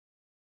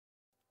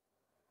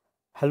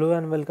Hello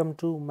and welcome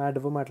to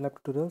mATLAB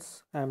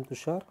tutorials. I am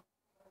Tushar.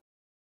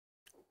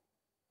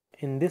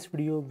 In this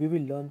video, we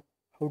will learn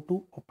how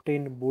to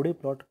obtain Bode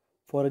plot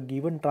for a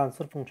given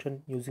transfer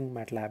function using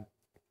MATLAB.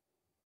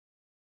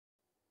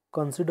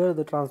 Consider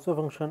the transfer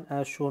function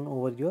as shown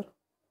over here.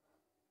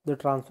 The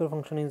transfer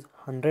function is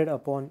 100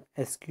 upon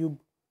s cube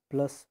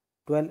plus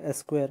 12s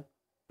square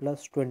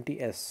plus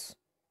 20s.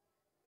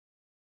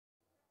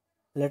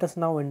 Let us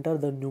now enter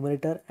the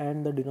numerator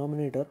and the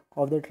denominator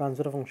of the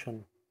transfer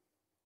function.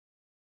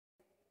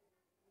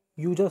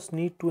 You just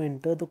need to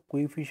enter the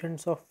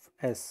coefficients of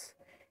s.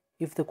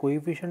 If the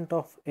coefficient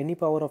of any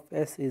power of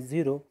s is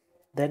 0,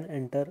 then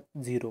enter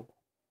 0.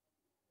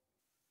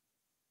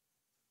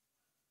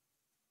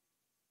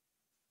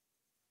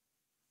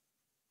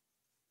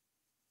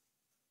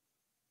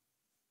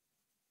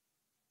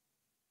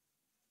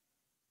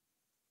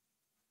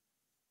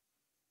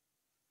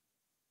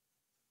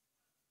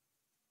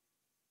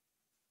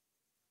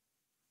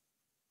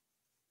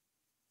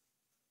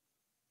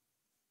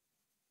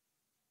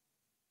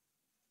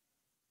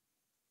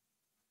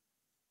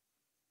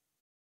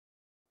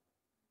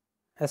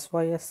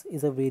 Sys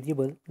is a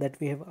variable that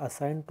we have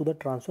assigned to the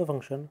transfer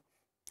function,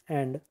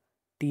 and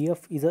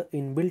tf is a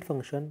inbuilt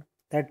function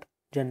that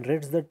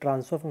generates the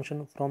transfer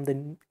function from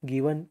the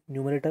given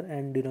numerator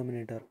and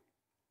denominator.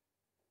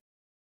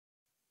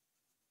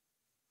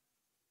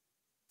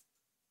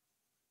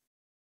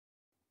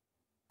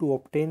 To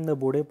obtain the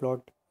Bode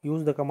plot,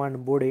 use the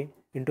command Bode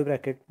into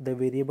bracket the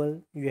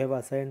variable you have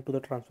assigned to the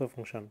transfer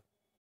function.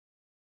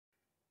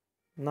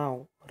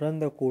 Now run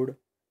the code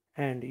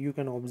and you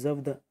can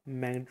observe the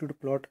magnitude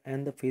plot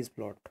and the phase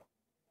plot.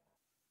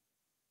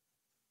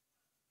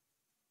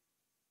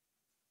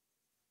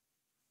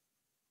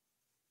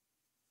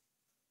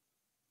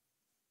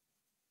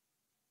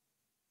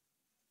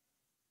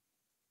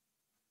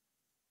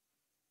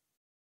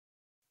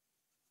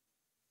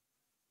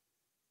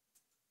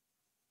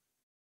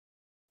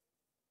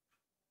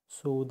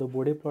 So the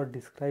Bode plot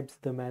describes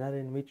the manner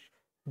in which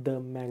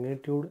the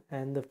magnitude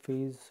and the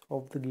phase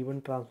of the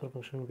given transfer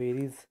function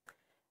varies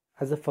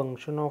as a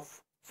function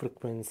of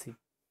frequency.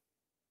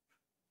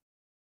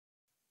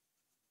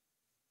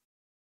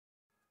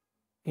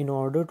 In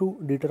order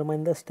to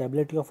determine the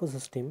stability of a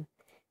system,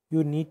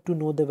 you need to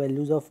know the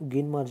values of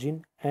gain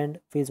margin and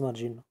phase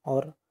margin,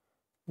 or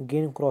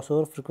gain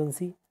crossover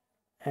frequency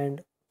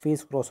and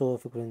phase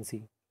crossover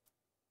frequency.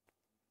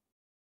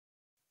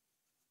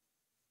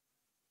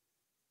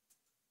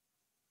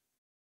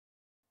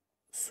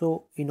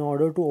 So in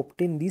order to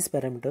obtain these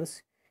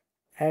parameters,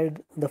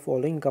 add the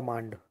following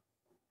command.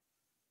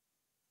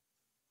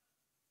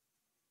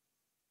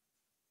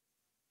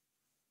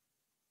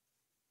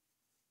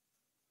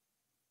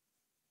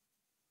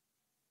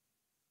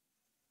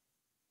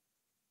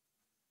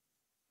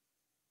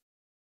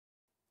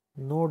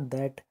 Note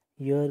that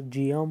here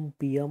gm,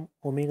 pm,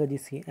 omega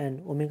gc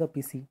and omega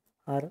pc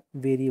are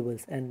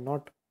variables and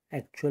not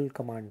actual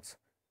commands.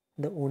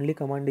 The only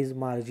command is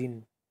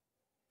margin.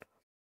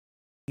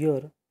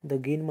 Here the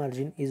gain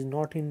margin is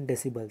not in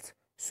decibels.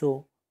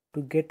 So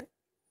to get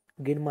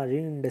gain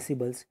margin in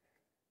decibels,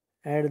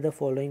 add the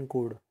following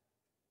code.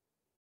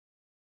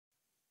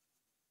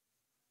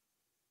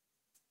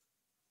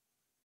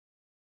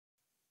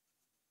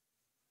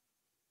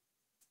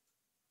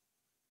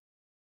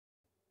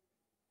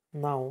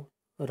 Now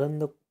run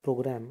the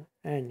program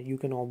and you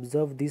can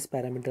observe these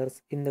parameters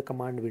in the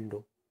command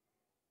window.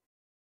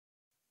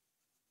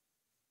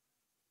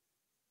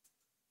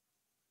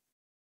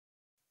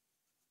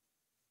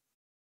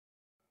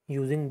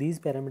 Using these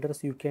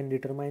parameters, you can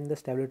determine the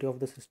stability of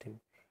the system.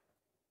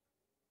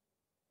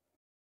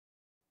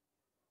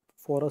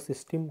 For a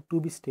system to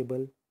be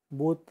stable,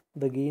 both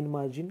the gain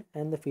margin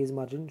and the phase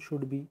margin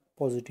should be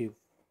positive.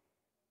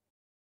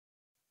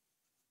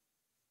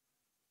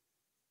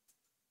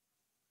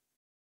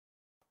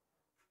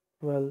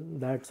 Well,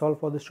 that's all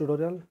for this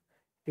tutorial.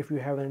 If you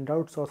have any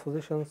doubts or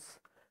suggestions,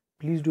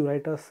 please do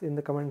write us in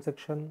the comment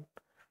section,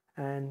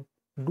 and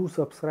do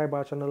subscribe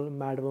our channel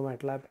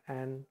mATLAB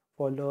and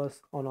follow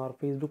us on our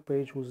Facebook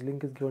page, whose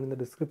link is given in the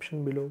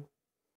description below.